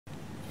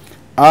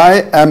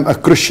I am a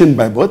Christian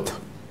by birth.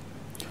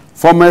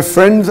 From my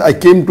friends, I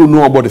came to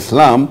know about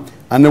Islam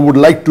and I would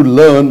like to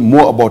learn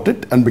more about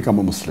it and become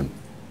a Muslim.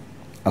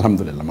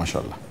 Alhamdulillah,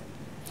 mashallah.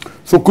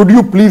 So could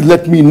you please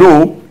let me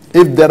know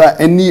if there are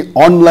any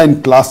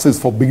online classes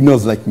for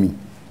beginners like me?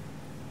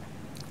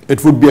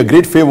 It would be a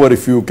great favor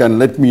if you can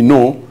let me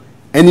know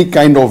any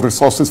kind of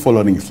resources for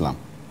learning Islam.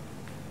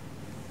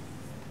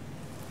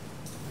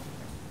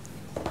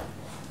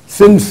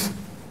 Since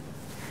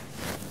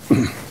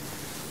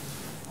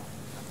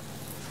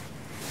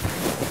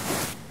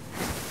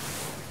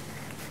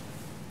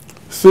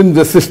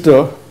the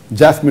sister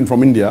Jasmine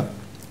from India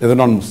is a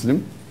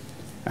non-Muslim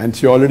and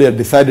she already had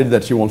decided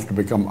that she wants to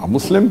become a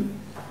Muslim,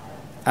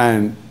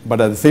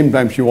 but at the same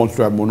time she wants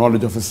to have more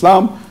knowledge of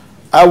Islam,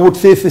 I would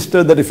say,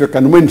 sister, that if you're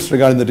convinced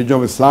regarding the religion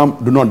of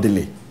Islam, do not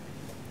delay.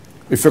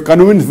 If you're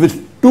convinced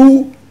with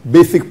two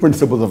basic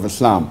principles of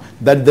Islam,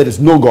 that there is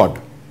no God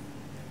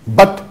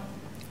but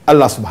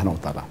Allah subhanahu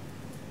wa ta'ala,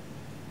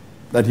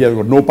 that he has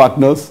got no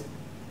partners,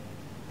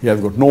 he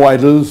has got no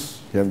idols,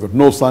 he has got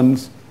no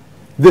sons.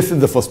 This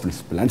is the first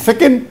principle. And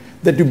second,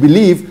 that you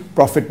believe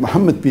Prophet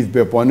Muhammad, peace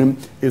be upon him,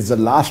 is the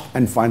last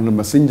and final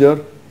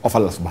messenger of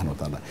Allah subhanahu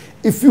wa ta'ala.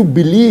 If you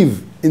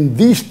believe in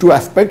these two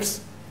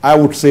aspects, I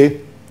would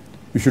say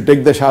you should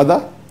take the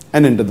Shahada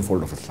and enter the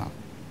fold of Islam.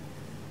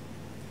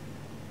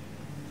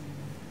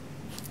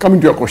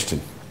 Coming to your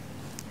question,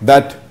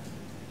 that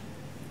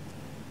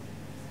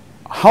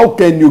how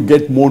can you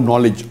get more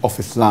knowledge of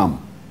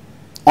Islam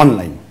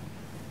online?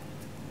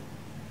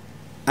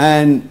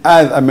 And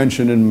as I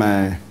mentioned in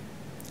my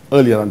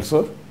earlier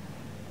answer,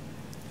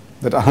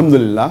 that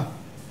Alhamdulillah,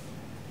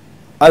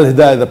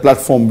 Al-Hidayah, the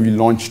platform we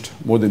launched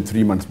more than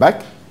 3 months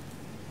back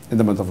in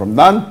the month of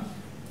Ramadan,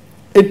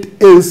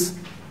 it is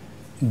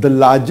the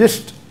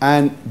largest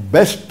and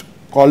best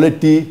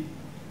quality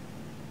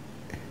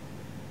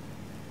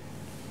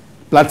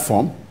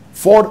platform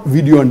for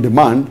video on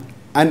demand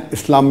and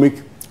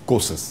Islamic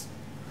courses.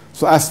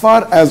 So as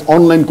far as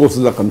online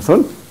courses are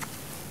concerned,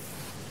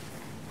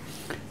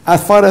 I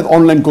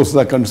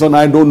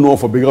don't know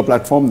of a bigger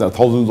platform. There are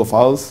thousands of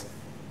hours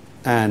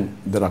and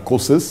there are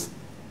courses.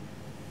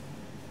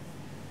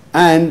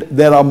 And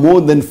there are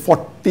more than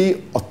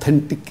 40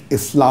 authentic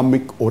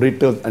Islamic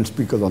orators and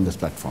speakers on this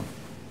platform.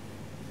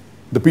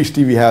 The Peace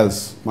TV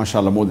has,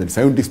 mashallah, more than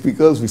 70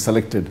 speakers. We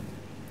selected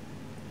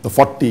the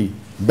 40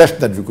 best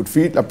that we could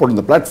feed, put on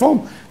the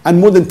platform, and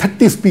more than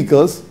 30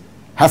 speakers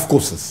have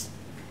courses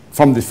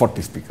from these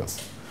 40 speakers.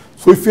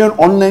 So if you're on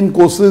online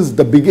courses,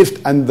 the biggest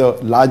and the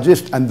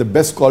largest and the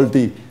best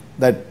quality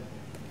that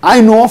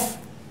I know of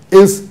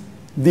is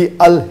the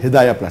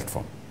Al-Hidayah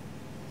platform.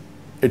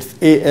 It's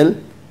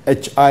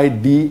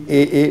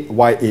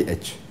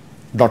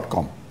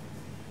ALHIDAAYAH.com.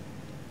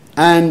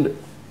 And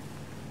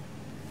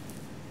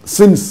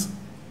since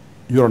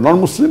you're a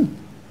non-Muslim,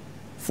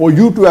 for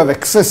you to have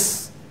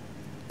access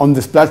on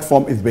this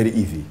platform is very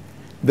easy.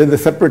 There's a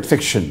separate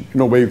section,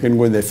 where you can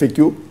go in the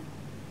FAQ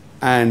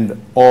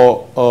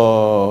or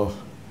a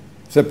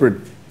separate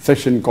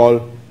section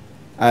called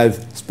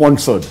as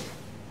sponsored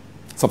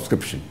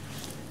subscription.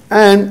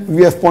 And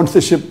we have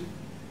sponsorship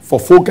for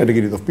 4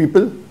 categories of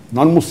people: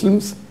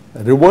 non-Muslims,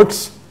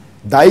 reverts,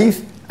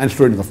 dais, and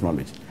students of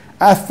knowledge.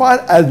 As far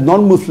as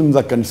non-Muslims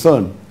are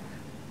concerned,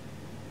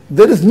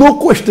 there is no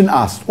question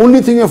asked.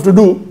 Only thing you have to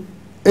do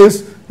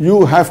is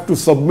you have to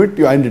submit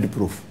your identity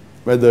proof,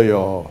 whether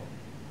your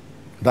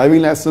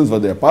driving license,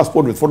 whether your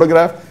passport with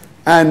photograph,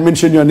 and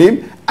mention your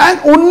name. And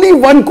only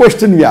one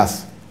question we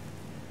ask: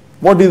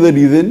 what is the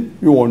reason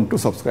you want to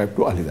subscribe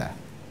to Al-Hidayah?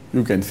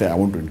 You can say, I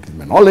want to increase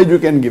my knowledge. You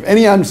can give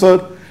any answer.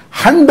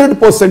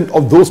 100%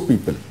 of those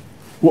people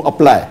who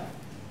apply,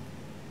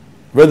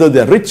 whether they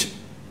are rich,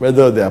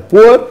 whether they are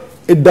poor,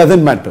 it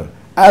doesn't matter.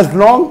 As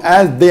long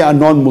as they are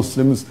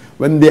non-Muslims,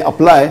 when they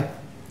apply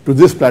to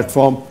this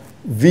platform,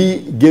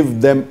 we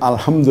give them,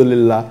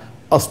 alhamdulillah,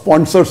 a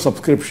sponsored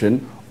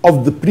subscription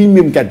of the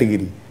premium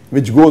category,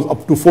 which goes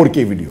up to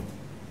 4K video,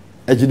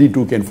 HD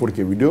 2K and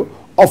 4K video,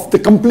 of the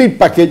complete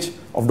package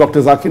of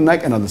Dr. Zakir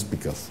Naik and other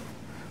speakers.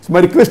 So my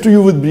request to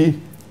you would be,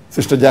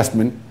 Sister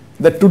Jasmine,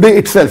 that today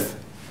itself,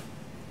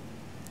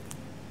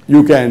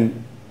 you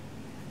can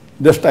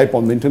just type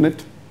on the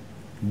internet,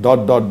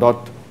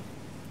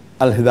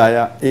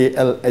 Al-Hidayah,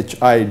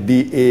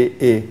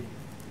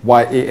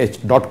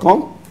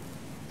 ALHIDAAYAH.com,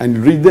 and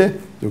you read there.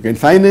 You can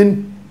sign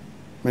in,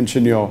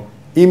 mention your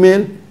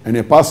email and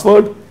your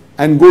password,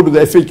 and go to the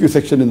FAQ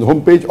section in the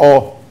homepage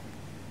or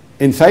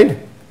inside,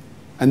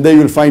 and there you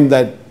will find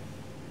that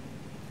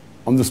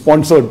on the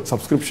sponsored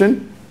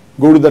subscription,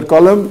 go to that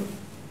column,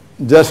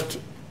 just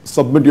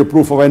submit your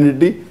proof of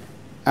identity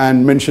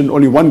and answer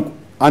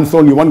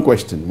only one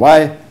question: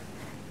 why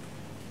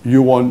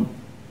you want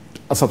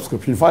a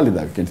subscription for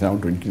Al-Hidayah. You can say, I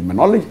want to increase my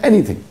knowledge,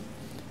 anything.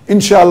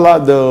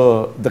 Inshallah,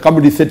 the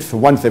committee sits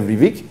once every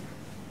week.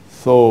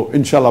 So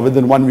inshallah,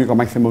 within 1 week or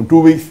maximum 2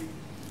 weeks,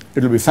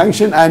 it will be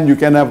sanctioned and you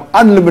can have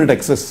unlimited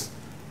access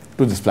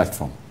to this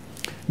platform.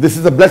 This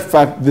is the best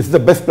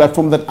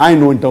platform that I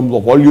know in terms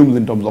of volumes,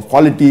 in terms of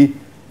quality,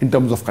 in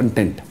terms of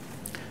content.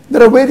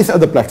 There are various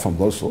other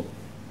platforms also.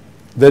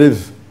 There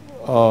is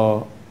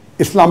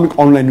Islamic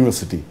Online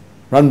University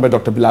run by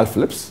Dr. Bilal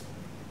Phillips,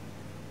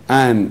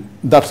 and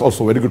that's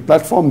also a very good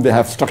platform. They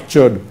have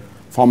structured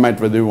format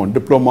whether you want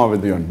diploma,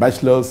 whether you want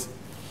bachelor's.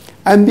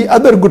 And the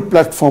other good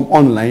platform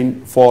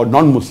online for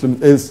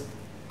non-Muslims is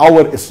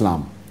Our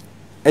Islam,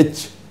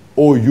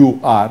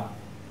 HOURISLAM,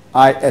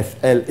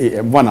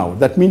 1 hour.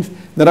 That means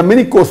there are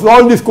many courses.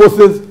 All these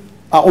courses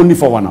are only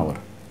for 1 hour.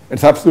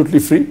 It's absolutely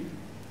free.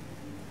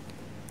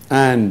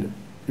 And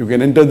you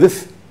can enter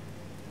this.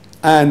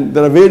 And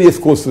there are various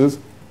courses.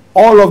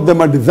 All of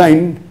them are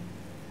designed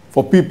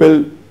for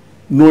people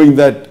knowing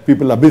that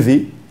people are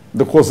busy.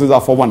 The courses are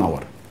for 1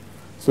 hour.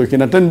 So you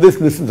can attend this.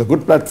 This is a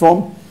good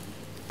platform.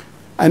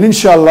 And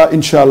inshallah,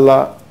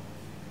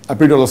 I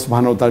pray to Allah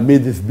subhanahu wa ta'ala, may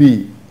this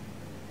be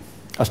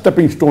a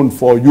stepping stone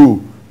for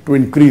you to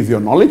increase your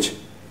knowledge.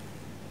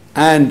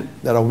 And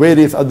there are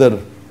various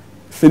other,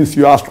 since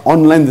you asked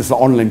online, these are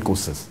online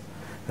courses.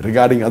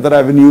 Regarding other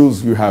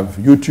avenues, you have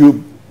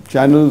YouTube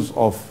channels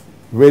of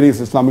various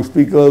Islamic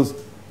speakers,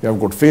 you have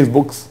got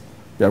Facebooks,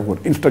 you have got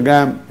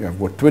Instagram, you have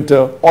got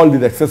Twitter, all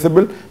these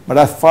accessible. But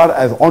as far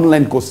as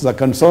online courses are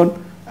concerned,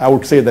 I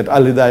would say that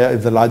Al Hidayah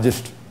is the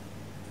largest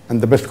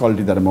and the best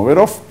quality that I'm aware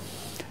of.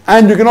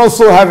 And you can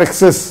also have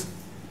access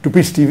to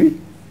Peace TV.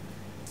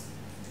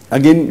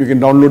 Again, you can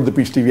download the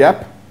Peace TV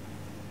app.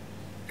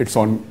 It's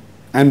on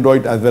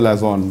Android as well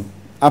as on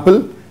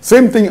Apple.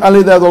 Same thing, Al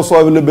Hidayah is also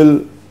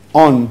available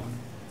on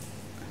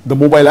the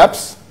mobile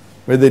apps,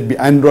 whether it be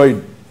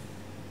Android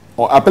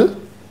or Apple,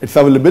 it's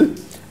available.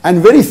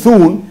 And very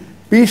soon,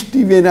 Peace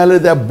TV and Al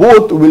Hidayah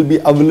both will be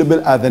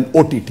available as an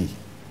OTT.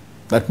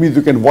 That means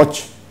you can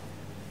watch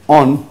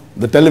on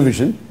the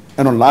television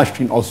and on large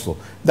screen also.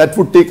 That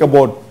would take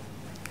about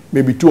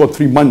maybe 2 or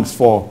 3 months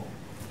for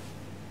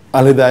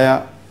Al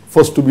Hidayah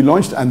first to be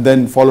launched and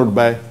then followed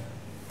by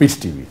Peace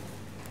TV.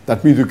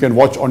 That means you can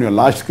watch on your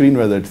large screen,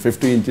 whether it's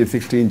 50 inches,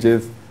 60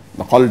 inches.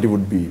 The quality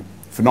would be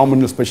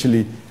phenomenal,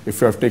 especially if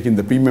you have taken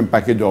the premium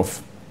package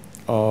of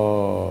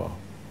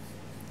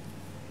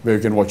where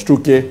you can watch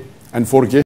 2K and 4K.